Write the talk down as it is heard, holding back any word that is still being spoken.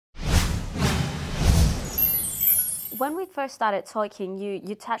When we first started talking,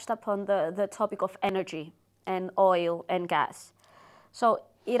 you touched upon the topic of energy and oil and gas. So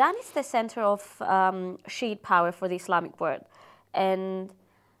Iran is the center of Shiite power for the Islamic world. And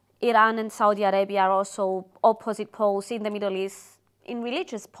Iran and Saudi Arabia are also opposite poles in the Middle East in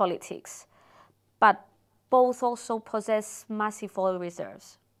religious politics. But both also possess massive oil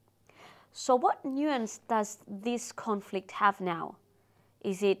reserves. So what nuance does this conflict have now?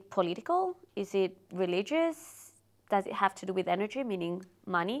 Is it political? Is it religious? Does it have to do with energy, meaning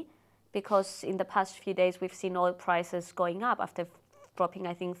money? Because in the past few days, we've seen oil prices going up after dropping,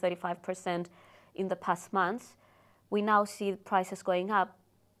 I think, 35% in the past months. We now see prices going up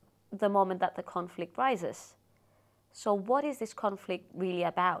the moment that the conflict rises. So what is this conflict really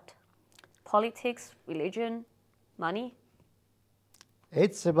about? Politics, religion, money?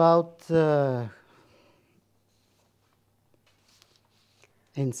 It's about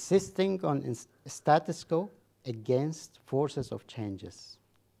insisting on status quo against forces of changes.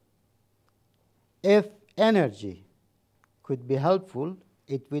 If energy could be helpful,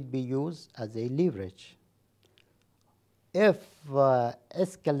 it would be used as a leverage. If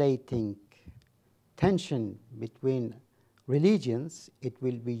escalating tension between religions, it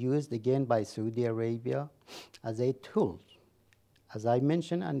will be used again by Saudi Arabia as a tool. As I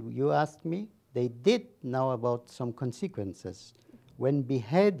mentioned, and you asked me, they did know about some consequences. When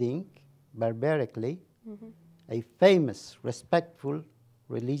beheading barbarically a famous, respectful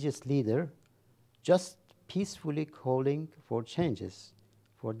religious leader, just peacefully calling for changes,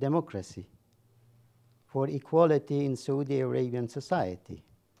 for democracy, for equality in Saudi Arabian society.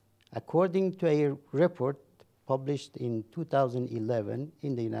 According to a report published in 2011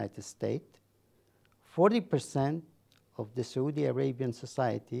 in the United States, 40% of the Saudi Arabian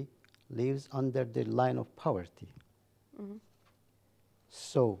society lives under the line of poverty.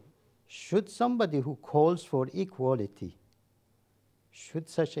 So, should somebody who calls for equality, should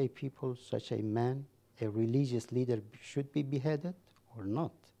such a people, such a man, a religious leader, should be beheaded or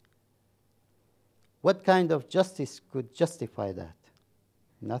not? What kind of justice could justify that?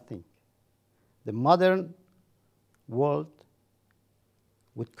 Nothing. The modern world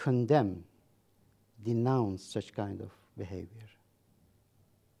would condemn, denounce such kind of behavior.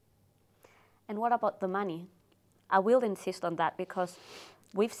 And what about the money? I will insist on that because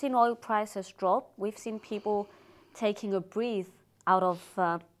we've seen oil prices drop. We've seen people taking a breath out of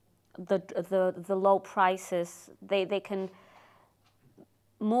the low prices. They can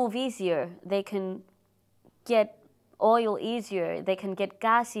move easier. They can get oil easier. They can get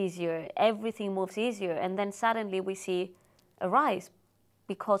gas easier. Everything moves easier. And then suddenly we see a rise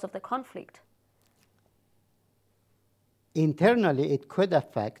because of the conflict. Internally, it could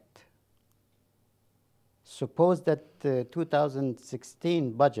affect. Suppose that the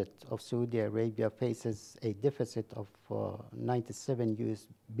 2016 budget of Saudi Arabia faces a deficit of 97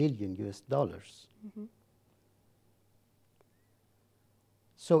 billion US dollars.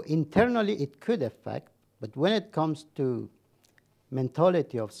 So internally it could affect, but when it comes to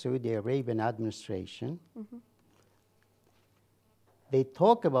mentality of Saudi Arabian administration, they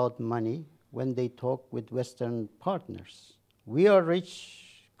talk about money when they talk with Western partners. We are a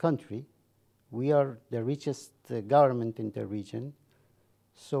rich country. We are the richest government in the region,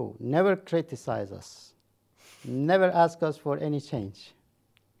 so never criticize us. Never ask us for any change.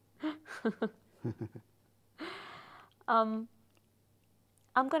 I'm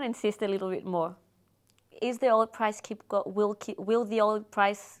going to insist a little bit more. Is the oil price will the oil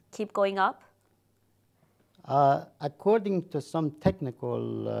price keep going up? According to some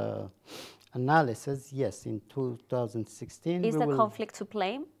technical analysis, yes, in 2016. Is the conflict to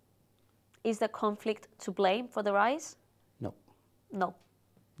blame? Is the conflict to blame for the rise? No. No.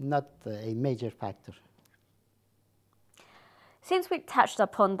 Not a major factor. Since we touched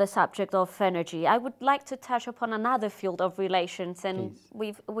upon the subject of energy, I would like to touch upon another field of relations, and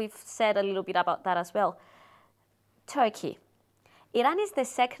we've said a little bit about that as well. Turkey. Iran is the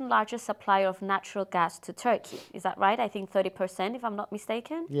second largest supplier of natural gas to Turkey. Is that right? I think 30%, if I'm not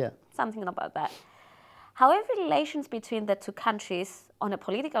mistaken? Yeah. Something about that. However, relations between the two countries on a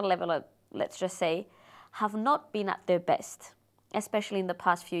political level, let's just say, have not been at their best, especially in the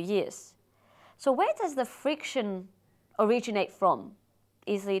past few years. So where does the friction originate from?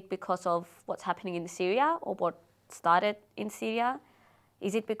 Is it because of what's happening in Syria or what started in Syria?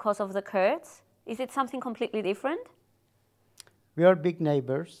 Is it because of the Kurds? Is it something completely different? We are big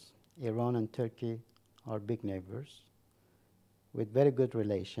neighbors. Iran and Turkey are big neighbors with very good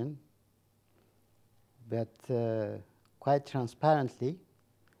relation. But quite transparently,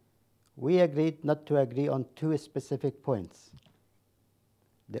 we agreed not to agree on two specific points.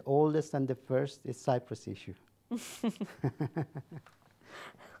 The oldest and the first is Cyprus issue.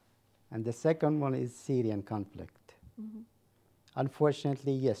 And the second one is Syrian conflict.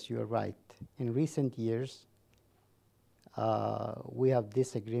 Unfortunately, yes, you're right. In recent years, we have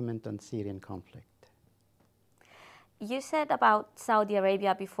disagreement on Syrian conflict. You said about Saudi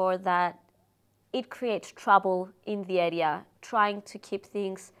Arabia before that it creates trouble in the area, trying to keep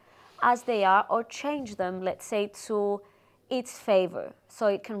things as they are or change them, let's say, to its favor, so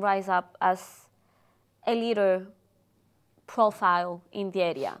it can rise up as a leader profile in the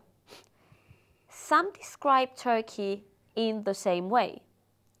area. Some describe Turkey in the same way.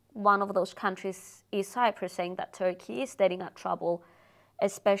 One of those countries is Cyprus, saying that Turkey is getting at trouble,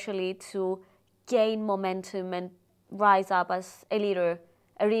 especially to gain momentum and rise up as a leader,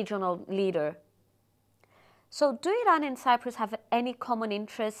 a regional leader. So do Iran and Cyprus have any common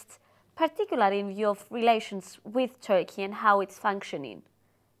interests, particularly in view of relations with Turkey and how it's functioning?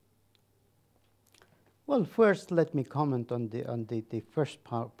 Well, first, let me comment on the first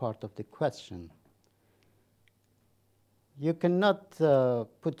part of the question. You cannot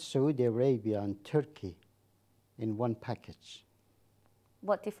put Saudi Arabia and Turkey in one package.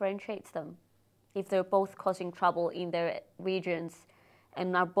 What differentiates them if they're both causing trouble in their regions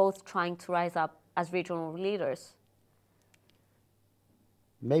and are both trying to rise up as regional leaders?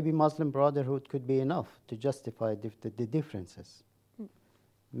 Maybe Muslim Brotherhood could be enough to justify the differences.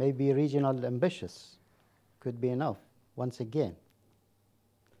 Maybe regional ambitions could be enough, once again.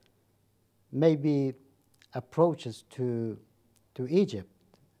 Maybe approaches to Egypt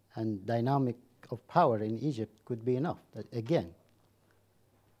and dynamic of power in Egypt could be enough, again,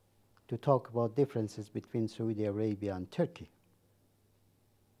 to talk about differences between Saudi Arabia and Turkey.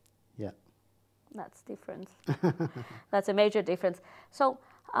 Yeah. That's different. That's a major difference. So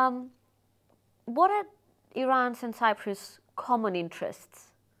what are Iran's and Cyprus' common interests?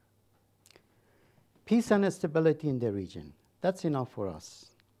 Peace and stability in the region. That's enough for us.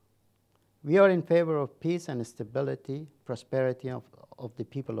 We are in favor of peace and stability, prosperity of the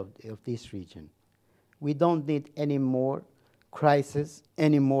people of this region. We don't need any more crisis,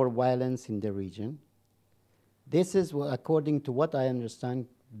 any more violence in the region. This is, according to what I understand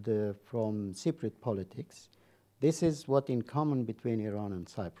from Cypriot politics, this is what in common between Iran and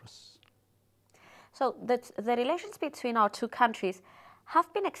Cyprus. So the relations between our two countries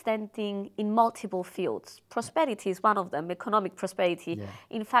have been extending in multiple fields. Prosperity is one of them, economic prosperity. Yeah.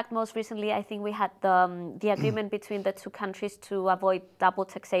 In fact, most recently, I think we had the agreement between the two countries to avoid double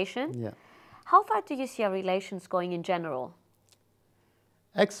taxation. Yeah. How far do you see our relations going in general?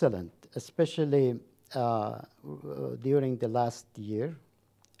 Excellent, especially during the last year.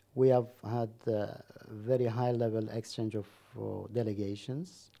 We have had very high-level exchange of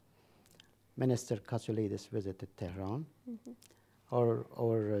delegations. Minister Katsoulidis visited Tehran.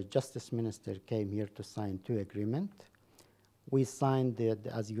 Our Justice Minister came here to sign 2 agreements. We signed,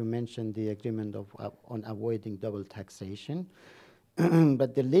 as you mentioned, the agreement on avoiding double taxation.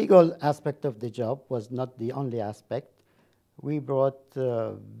 But the legal aspect of the job was not the only aspect. We brought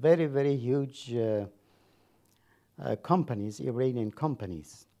very, very huge companies, Iranian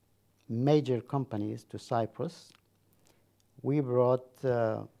companies, major companies to Cyprus. We brought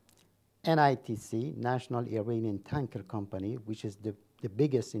NITC, National Iranian Tanker Company, which is the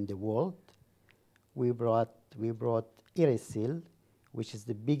biggest in the world. We brought Iresil, which is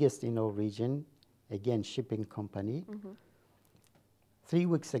the biggest in our region, again, shipping company. 3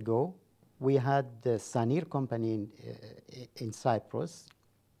 weeks ago, we had the Sanir company in Cyprus,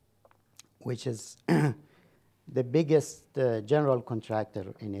 which is the biggest general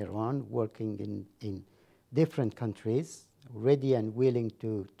contractor in Iran, working in different countries, ready and willing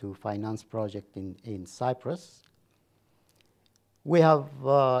to finance project in Cyprus. We have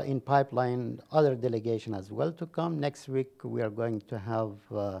in pipeline other delegation as well to come. Next week we are going to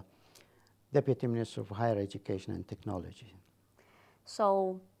have Deputy Minister of Higher Education and Technology.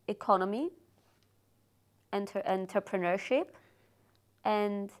 So economy, entrepreneurship,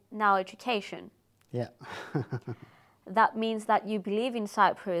 and now education. Yeah. That means that you believe in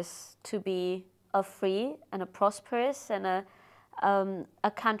Cyprus to be a free and a prosperous and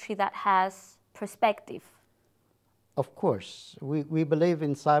a country that has perspective. Of course. We believe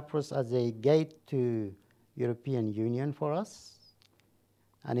in Cyprus as a gate to European Union for us.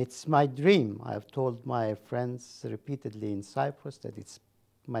 And it's my dream. I've told my friends repeatedly in Cyprus that it's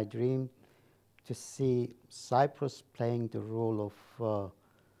my dream to see Cyprus playing the role of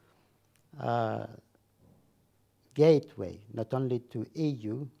gateway, not only to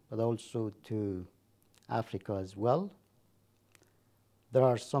EU, but also to Africa as well. There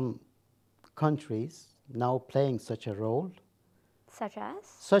are some countries now playing such a role. Such as?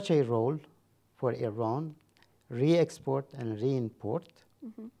 Such a role for Iran, re-export and re-import.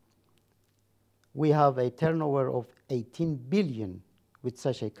 We have a turnover of 18 billion with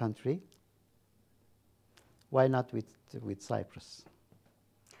such a country. Why not with Cyprus?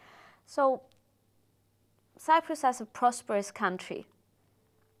 So, Cyprus as a prosperous country,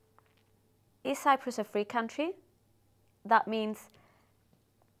 is Cyprus a free country? That means,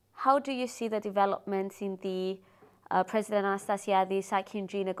 how do you see the developments in the President Anastasiadis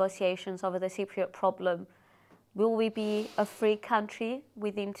Akinci negotiations over the Cypriot problem? Will we be a free country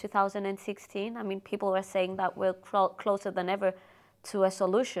within 2016? I mean, people are saying that we're closer than ever to a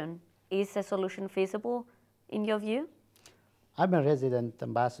solution. Is a solution feasible in your view? I'm a resident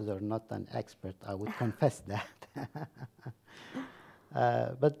ambassador, not an expert. I would confess that.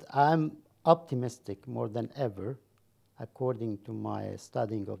 But I'm optimistic more than ever, according to my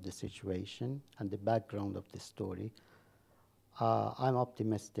studying of the situation and the background of the story. I'm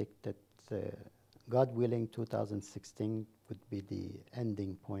optimistic that, God willing, 2016 would be the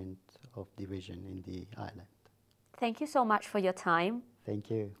ending point of division in the island. Thank you so much for your time. Thank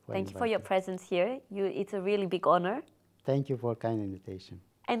you. Thank you for your presence here. It's a really big honor. Thank you for kind invitation.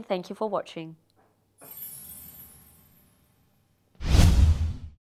 And thank you for watching.